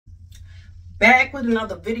Back with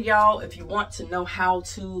another video. If you want to know how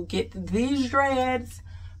to get these dreads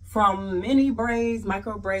from mini braids,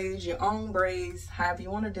 micro braids, your own braids, however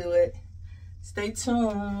you want to do it, stay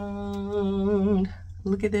tuned.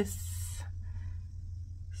 Look at this.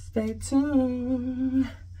 Stay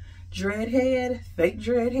tuned. Dread head, fake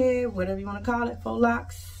dread head, whatever you want to call it, faux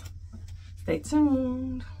locks. Stay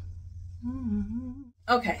tuned.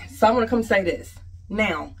 Okay, so I want to come say this.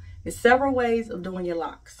 Now, there's several ways of doing your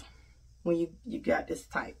locks when you got this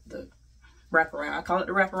type, the wraparound. I call it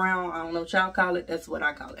the wraparound. I don't know what y'all call it. That's what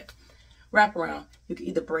I call it. Wraparound. You can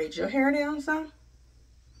either braid your hair down some,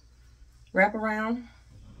 wrap around,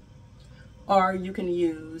 or you can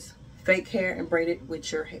use fake hair and braid it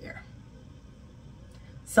with your hair.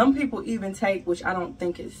 Some people even take, which I don't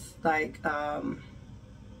think is like the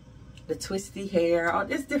twisty hair.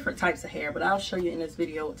 There's different types of hair, but I'll show you in this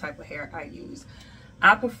video what type of hair I use.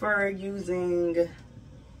 I prefer using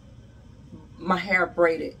my hair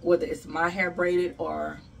braided, whether it's my hair braided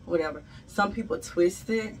or whatever. Some people twist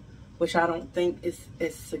it, which I don't think is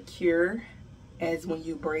as secure as when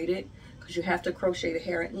you braid it, because you have to crochet the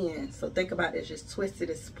hair in. So think about it, just twist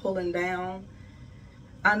it, it's pulling down.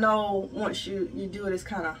 I know once you do it, it's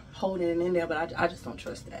kind of holding it in there, but I just don't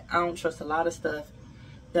trust that. I don't trust a lot of stuff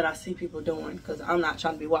that I see people doing, because I'm not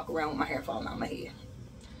trying to be walking around with my hair falling out my head.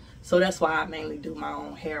 So that's why I mainly do my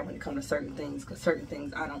own hair when it comes to certain things, because certain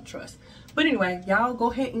things I don't trust. But anyway, y'all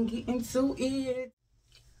go ahead and get into it.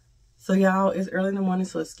 So y'all, it's early in the morning,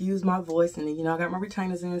 so excuse my voice. And you know, I got my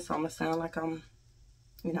retainers in, so I'm going to sound like I'm,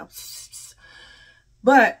 you know.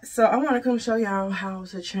 But, so I want to come show y'all how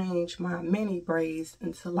to change my mini braids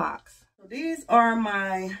into locks. So these are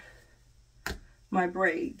my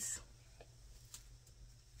braids.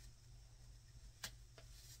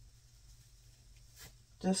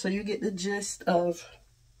 Just so you get the gist of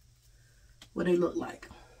what they look like.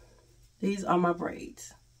 These are my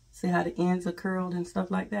braids. See how the ends are curled and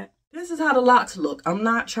stuff like that? This is how the locks look. I'm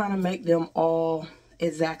not trying to make them all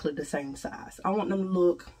exactly the same size. I want them to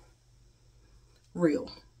look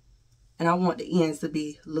real. And I want the ends to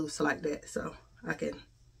be loose like that, so I can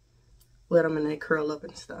let them and they curl up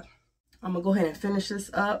and stuff. I'm going to go ahead and finish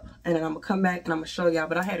this up, and then I'm going to come back and I'm going to show y'all.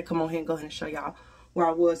 But I had to come on here and go ahead and show y'all where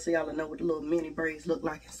I was, so y'all know what the little mini braids look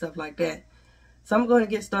like and stuff like that. So I'm going to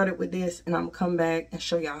get started with this, and I'm going to come back and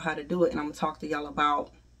show y'all how to do it. And I'm going to talk to y'all about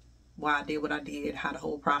why I did what I did, how the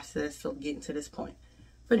whole process of getting to this point.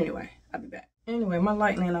 But anyway, I'll be back. Anyway, my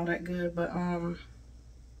lighting ain't all that good, but I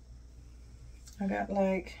got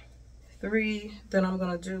like 3 that I'm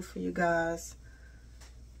going to do for you guys.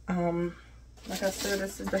 Like I said,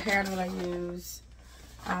 this is the hair that I use.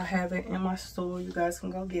 I'll have it in my store. You guys can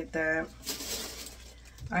go get that.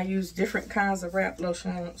 I use different kinds of wrap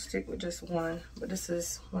lotion. I don't stick with just one, but this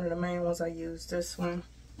is one of the main ones I use. This one,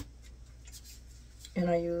 and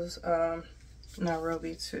I use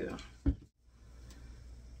Nairobi too.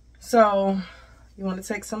 So you want to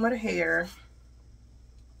take some of the hair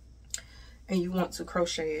and you want to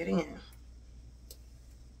crochet it in.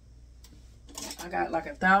 I got like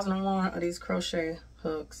 1,001 of these crochet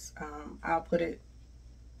hooks. I'll put it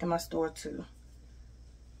in my store too.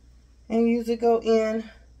 And you usually go in.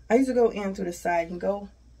 I usually go in through the side. You can go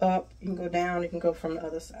up, you can go down, you can go from the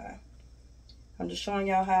other side. I'm just showing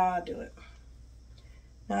y'all how I do it.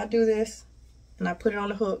 Now I do this, and I put it on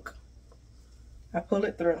the hook. I pull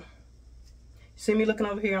it through. See me looking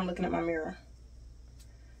over here, I'm looking at my mirror.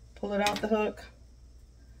 Pull it off the hook,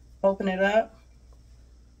 open it up.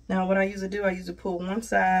 Now what I usually do, I usually pull one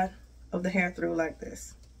side of the hair through like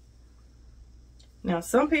this. Now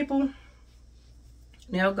some people,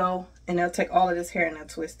 they'll go and they'll take all of this hair and they'll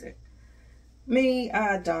twist it. Me,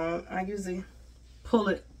 I don't. I usually pull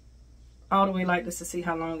it all the way like this to see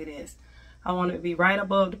how long it is. I want it to be right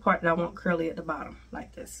above the part that I want curly at the bottom,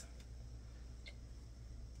 like this.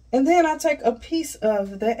 And then I take a piece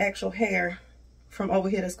of the actual hair from over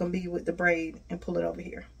here that's going to be with the braid and pull it over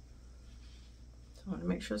here. So I want to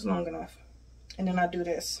make sure it's long enough. And then I do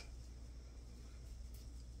this.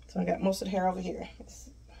 So I got most of the hair over here.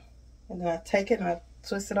 And then I take it and I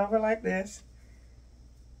twist it over like this.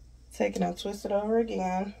 Take it and twist it over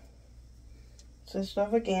again. Twist it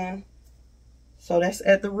over again. So that's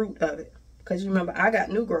at the root of it. Because you remember, I got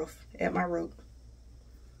new growth at my root.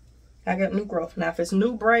 I got new growth. Now, if it's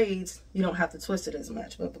new braids, you don't have to twist it as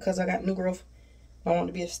much. But because I got new growth, I want it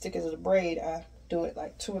to be as thick as the braid, I do it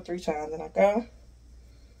like 2 or 3 times. And I go.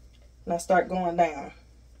 And I start going down.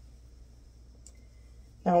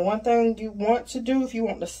 Now, one thing you want to do if you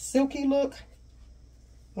want the silky look,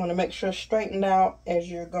 you want to make sure it's straightened out as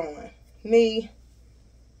you're going. Me,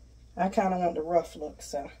 I kind of want the rough look,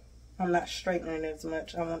 so I'm not straightening it as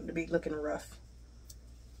much. I want it to be looking rough.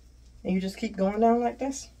 And you just keep going down like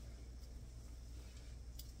this.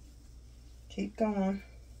 Keep going.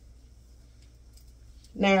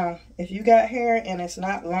 Now, if you got hair and it's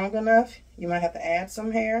not long enough, you might have to add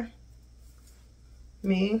some hair.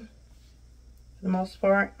 Me, for the most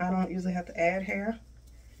part, I don't usually have to add hair,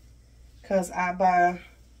 because I buy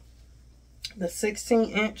the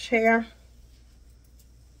 16-inch hair,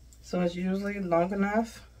 so it's usually long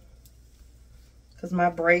enough. Because my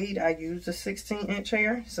braid, I use the 16-inch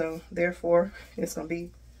hair, so therefore it's going to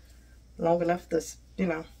be long enough to, you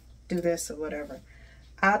know, do this or whatever.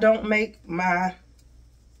 I don't make my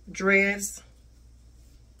dreads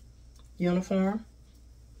uniform,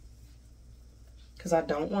 because I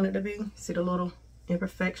don't want it to be. See the little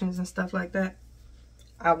imperfections and stuff like that?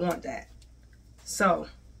 I want that. So,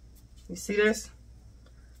 you see this?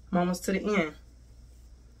 I'm almost to the end,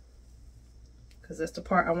 because that's the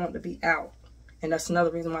part I want to be out. And that's another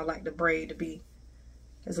reason why I like the braid to be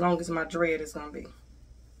as long as my dread is going to be.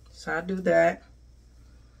 So I do that.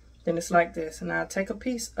 Then it's like this. And I take a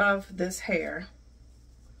piece of this hair.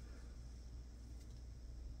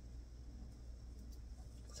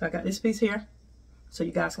 So I got this piece here, so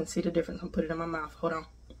you guys can see the difference. I'm putting it in my mouth. Hold on.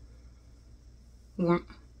 Then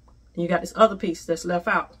you got this other piece that's left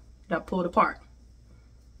out that I pulled apart.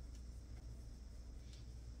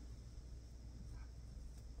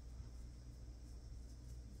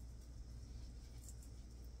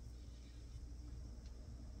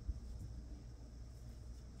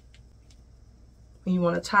 And you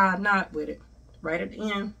want to tie a knot with it right at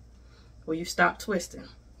the end where you stop twisting.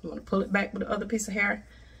 You want to pull it back with the other piece of hair.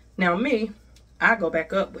 Now me, I go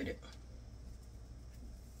back up with it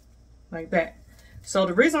like that. So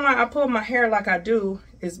the reason why I pull my hair like I do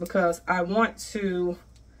is because I want to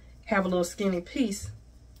have a little skinny piece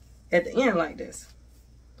at the end like this,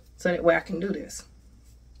 so that way I can do this.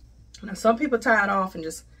 Now some people tie it off and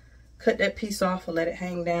just cut that piece off or let it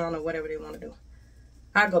hang down or whatever they want to do.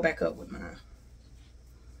 I go back up with mine.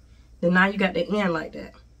 Then now you got the end like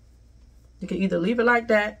that. You can either leave it like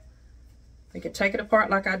that, you can take it apart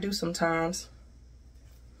like I do sometimes.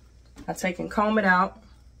 I take and comb it out.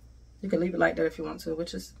 You can leave it like that if you want to,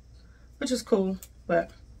 which is cool, but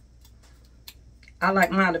I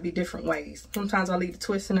like mine to be different ways. Sometimes I leave the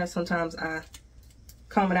twist in there, sometimes I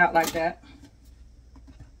comb it out like that.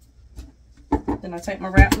 Then I take my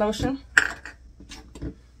wrap lotion,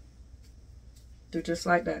 do just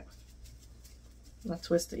like that. I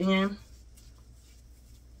twist the end.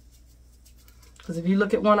 Because if you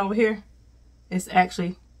look at one over here, it's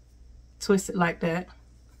actually twisted like that.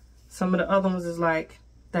 Some of the other ones is like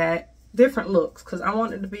that. Different looks. Because I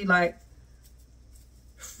want it to be like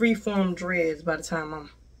free-form dreads by the time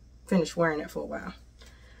I'm finished wearing it for a while.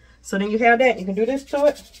 So then you have that. You can do this to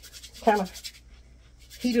it. Kind of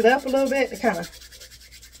heat it up a little bit to kind of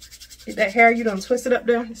get that hair you done twist it up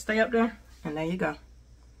there. Stay up there. And there you go.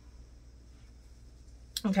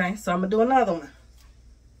 Okay, so I'm going to do another one.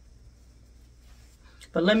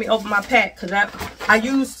 But let me open my pack, because I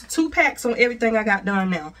used 2 packs on everything I got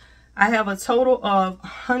done now. I have a total of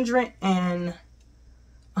 101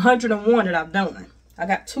 that I've done. I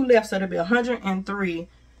got 2 left, so there'll be 103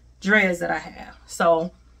 dreads that I have.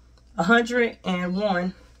 So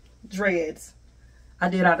 101 dreads I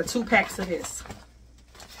did out of 2 packs of this.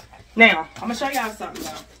 Now, I'm going to show y'all something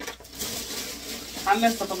though. I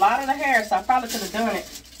messed up a lot of the hair, so I probably could have done it.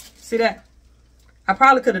 See that? I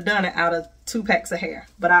probably could have done it out of 2 packs of hair.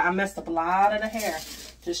 But I messed up a lot of the hair.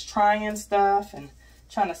 Just trying stuff and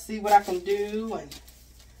trying to see what I can do and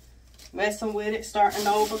messing with it, starting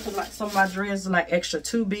over. Because like some of my dreads are like extra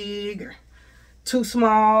too big or too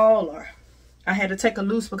small. Or I had to take a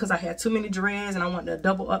loose because I had too many dreads and I wanted to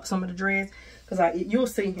double up some of the dreads. Because you'll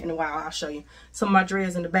see in a while, I'll show you. Some of my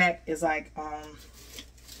dreads in the back is like...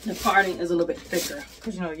 the parting is a little bit thicker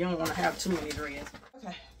because you know you don't want to have too many dreads.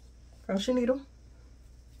 Okay, crochet needle.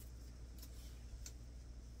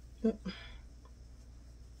 Yep.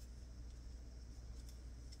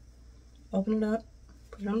 Open it up,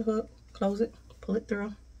 put it on the hook, close it, pull it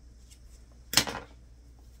through.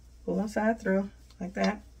 Pull one side through like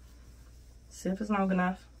that. See if it's long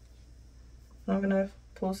enough. Long enough.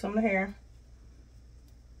 Pull some of the hair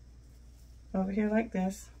over here like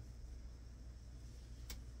this.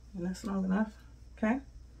 And that's long enough, okay?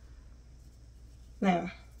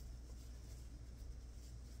 Now,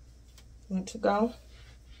 you want to go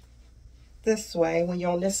this way when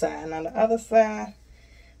you're on this side. And on the other side,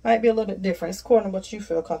 might be a little bit different. It's according to what you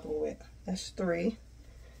feel comfortable with. That's 3.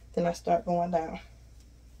 Then I start going down.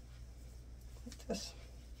 Like this.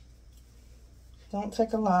 Don't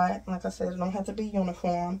take a lot. Like I said, it don't have to be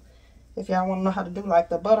uniform. If y'all want to know how to do like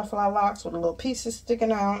the butterfly locks with the little pieces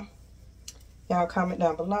sticking out, y'all comment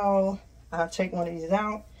down below. I'll take one of these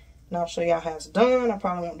out and I'll show y'all how it's done. I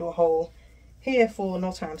probably won't do a whole head full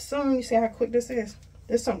no time soon. You see how quick this is?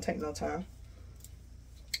 This don't take no time.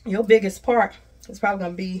 Your biggest part is probably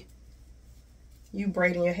going to be you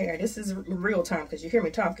braiding your hair. This is real time because you hear me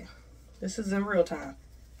talking. This is in real time.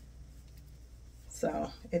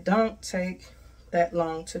 So it don't take that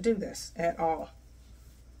long to do this at all.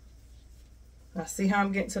 Now see how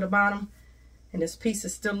I'm getting to the bottom? And this piece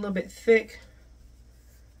is still a little bit thick.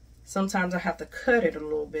 Sometimes I have to cut it a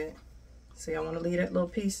little bit. See, I want to leave that little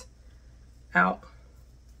piece out.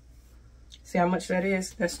 See how much that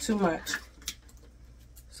is? That's too much.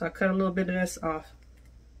 So I cut a little bit of this off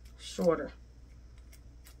shorter.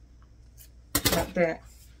 Like that.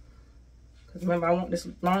 Because remember, I want this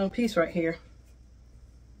long piece right here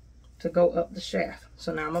to go up the shaft.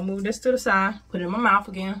 So now I'm going to move this to the side. Put it in my mouth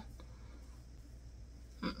again.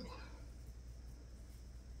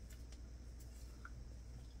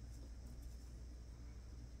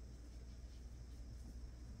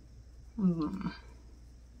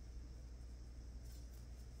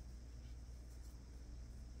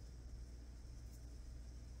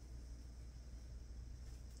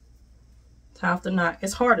 Tie off the knot.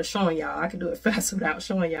 It's hard to showing y'all. I can do it fast without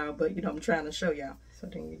showing y'all, but you know, I'm trying to show y'all. So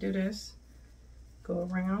then you do this, go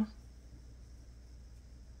around.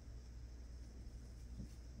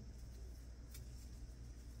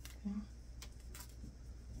 Okay.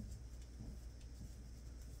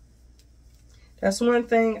 That's one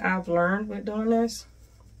thing I've learned with doing this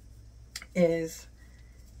is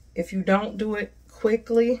if you don't do it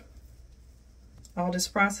quickly, all this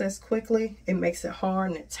process quickly, it makes it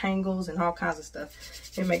hard and it tangles and all kinds of stuff.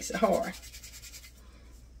 It makes it hard.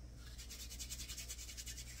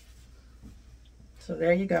 So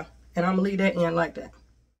there you go. And I'm gonna leave that in like that.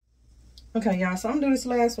 Okay, y'all, so I'm gonna do this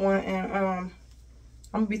last one and I'm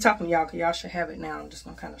gonna be talking to y'all because y'all should have it now. I'm just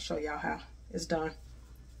gonna kind of show y'all how it's done.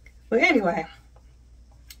 But anyway,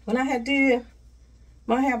 when I had did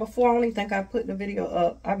my hair before, I don't even think I put the video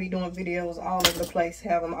up. I be doing videos all over the place,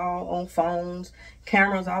 have them all on phones,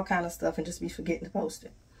 cameras, all kind of stuff, and just be forgetting to post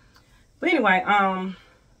it. But anyway,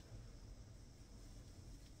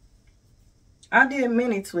 I did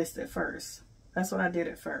mini twist at first. That's what I did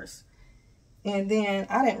at first. And then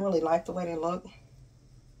I didn't really like the way they look.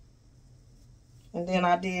 And then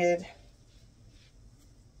I did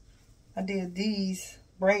these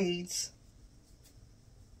braids.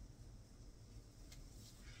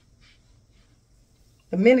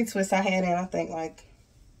 The mini twist I had in, I think, like,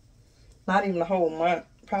 not even a whole month.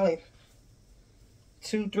 Probably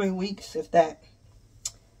 2-3 weeks, if that.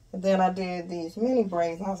 And then I did these mini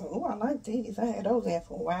braids. And I was like, oh, I like these. I had those in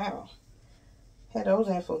for a while. Had those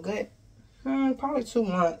in for a good, probably 2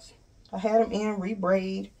 months. I had them in,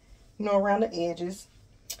 re-braid, you know, around the edges.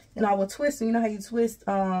 And I would twist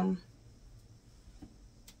them.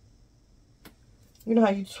 You know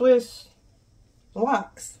how you twist,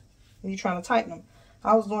 locks when you're trying to tighten them.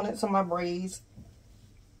 I was doing it to my braids.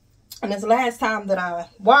 And this last time that I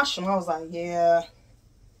washed them, I was like, yeah,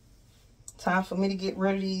 time for me to get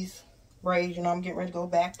rid of these braids. You know, I'm getting ready to go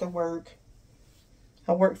back to work.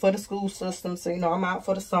 I work for the school system, so, you know, I'm out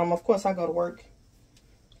for the summer. Of course, I go to work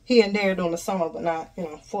here and there during the summer, but not, you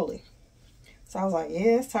know, fully. So I was like,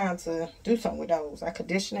 yeah, it's time to do something with those. I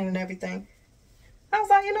conditioning and everything. I was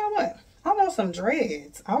like, you know what? I want some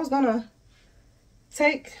dreads. I was going to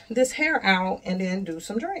take this hair out and then do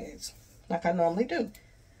some dreads like I normally do.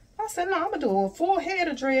 I said, no, I'm going to do a full head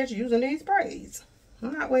of dreads using these braids.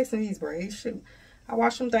 I'm not wasting these braids. Shoot. I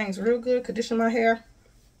wash them things real good, condition my hair,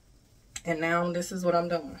 and now this is what I'm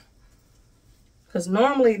doing. Because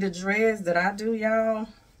normally the dreads that I do, y'all,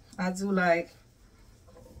 I do like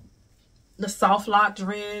the soft lock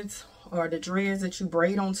dreads or the dreads that you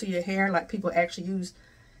braid onto your hair. Like people actually use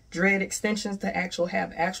dread extensions to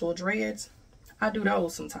have actual dreads. I do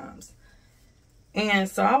those sometimes. And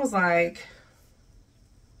so I was like,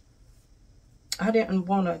 I didn't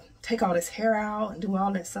want to take all this hair out and do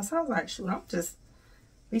all that stuff. So I was like, shoot, I'll just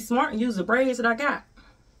be smart and use the braids that I got.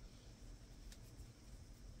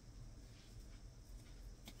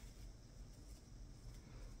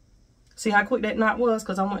 See how quick that knot was?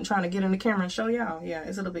 Because I wasn't trying to get in the camera and show y'all. Yeah,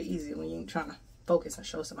 it's a little bit easier when you're trying to focus and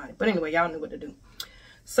show somebody. But anyway, y'all knew what to do.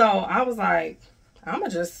 So I was like, I'm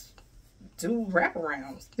going to just do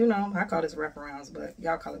wraparounds. You know, I call this wraparounds, but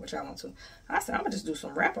y'all call it what y'all want to. I said, I'm going to just do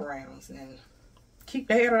some wraparounds and keep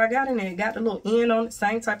the hair that I got in there. It got the little end on it,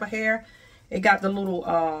 same type of hair. It got the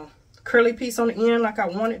little curly piece on the end like I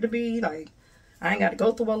want it to be. Like, I ain't got to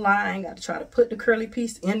go through a lot. I ain't got to try to put the curly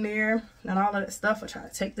piece in there and all of that stuff. I try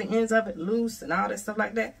to take the ends of it loose and all that stuff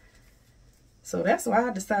like that. So that's why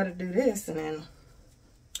I decided to do this. And then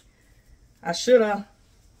I should have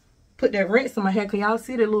put that rinse in my hair, because y'all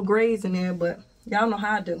see the little grays in there, but y'all know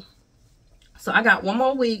how I do. So I got one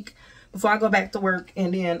more week before I go back to work,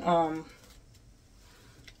 and then I'm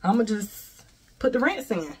gonna just put the rinse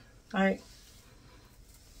in. All right,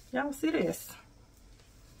 y'all see this.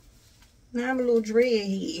 Now I'm a little dread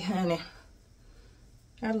here, honey.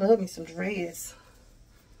 I love me some dreads.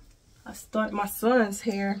 I started my son's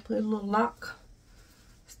hair, put a little lock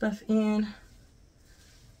stuff in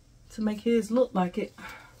to make his look like it.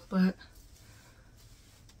 But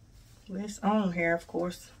it's on hair, of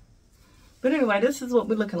course. But anyway, this is what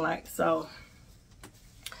we're looking like. So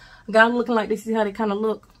I got them looking like this. See how they kind of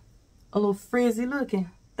look a little frizzy looking?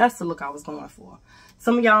 That's the look I was going for.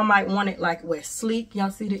 Some of y'all might want it like where sleek. Y'all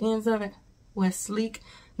see the ends of it? Where sleek.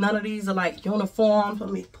 None of these are like uniform. Let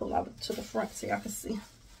me pull out to the front so y'all can see.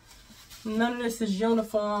 None of this is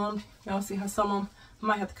uniform. Y'all see how some of them, I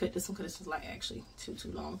might have to cut this one because this is like actually too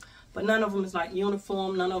long. But none of them is like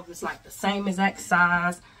uniform. None of them is like the same exact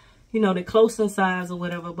size. You know, they're close in size or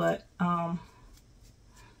whatever. But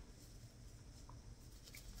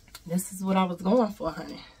this is what I was going for,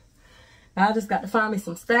 honey. Now I just got to find me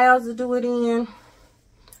some styles to do it in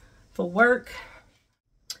for work.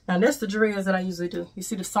 Now that's the dreads that I usually do. You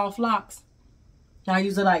see the soft locks? Now I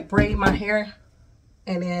usually like braid my hair,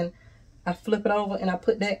 and then I flip it over and I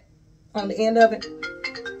put that on the end of it.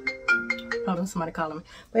 Hold on, somebody calling me.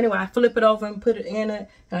 But anyway, I flip it over and put it in it,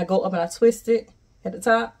 and I go up and I twist it at the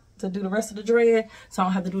top to do the rest of the dread. So I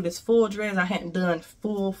don't have to do this full dreads. I hadn't done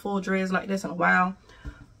full dreads like this in a while.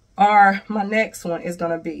 Or my next one is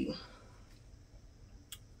gonna be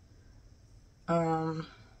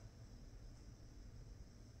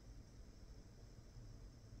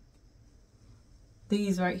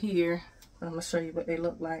these right here. I'm gonna show you what they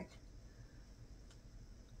look like.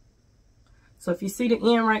 So if you see the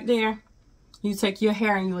end right there, you take your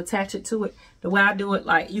hair and you attach it to it. The way I do it,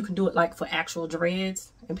 like, you can do it like for actual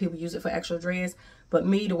dreads, and people use it for actual dreads. But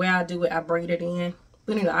me, the way I do it, I braid it in.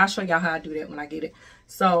 But anyway, I'll show y'all how I do that when I get it.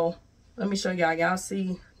 So let me show y'all. Y'all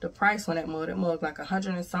see the price on that mug. That mug like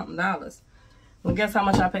 $100 and something. Well, guess how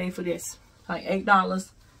much I paid for this? Like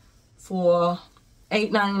 $8 for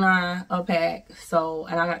 $8.99 a pack. So,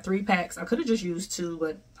 and I got 3 packs. I could have just used 2,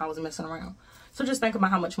 but I was messing around. So just think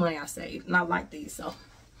about how much money I saved. And I like these, so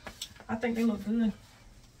I think they look good.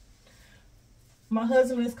 My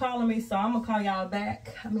husband is calling me, so I'm gonna call y'all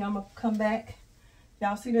back. I'm gonna come back.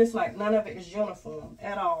 Y'all see this? Like, none of it is uniform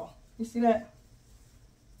at all. You see that?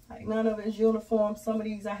 Like, none of it is uniform. Some of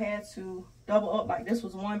these I had to double up. Like, this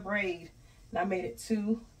was 1 braid, and I made it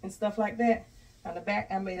 2 and stuff like that. On the back,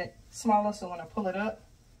 I made it smaller, so when I pull it up,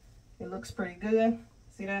 it looks pretty good.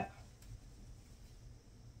 See that?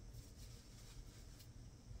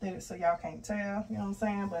 Did it so y'all can't tell, you know what I'm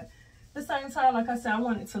saying? But at the same time, like I said, I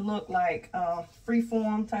want it to look like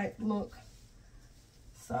freeform type look.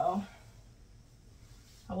 So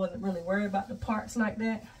I wasn't really worried about the parts like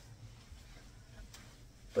that.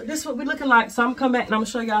 But this is what we're looking like. So I'm gonna come back and I'm gonna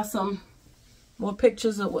show y'all some more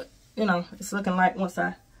pictures of what, you know, it's looking like once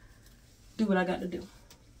I do what I got to do.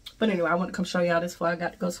 But anyway, I want to come show y'all this before I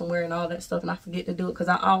got to go somewhere and all that stuff, and I forget to do it because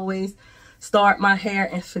I always start my hair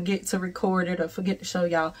and forget to record it or forget to show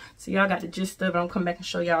y'all. So y'all got the gist of it. I'm coming back and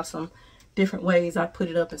show y'all some different ways I put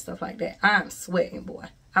it up and stuff like that. I'm sweating, boy.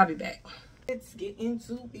 I'll be back. Let's get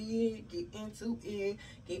into it, get into it,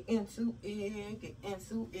 get into it, get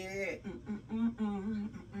into it.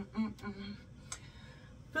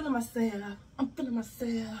 Feeling myself, I'm feeling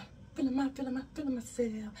myself, feeling myself, I'm feeling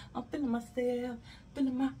myself, I'm feeling myself, I'm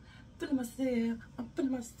feeling myself, I'm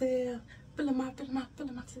feeling myself,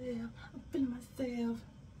 I'm feeling myself.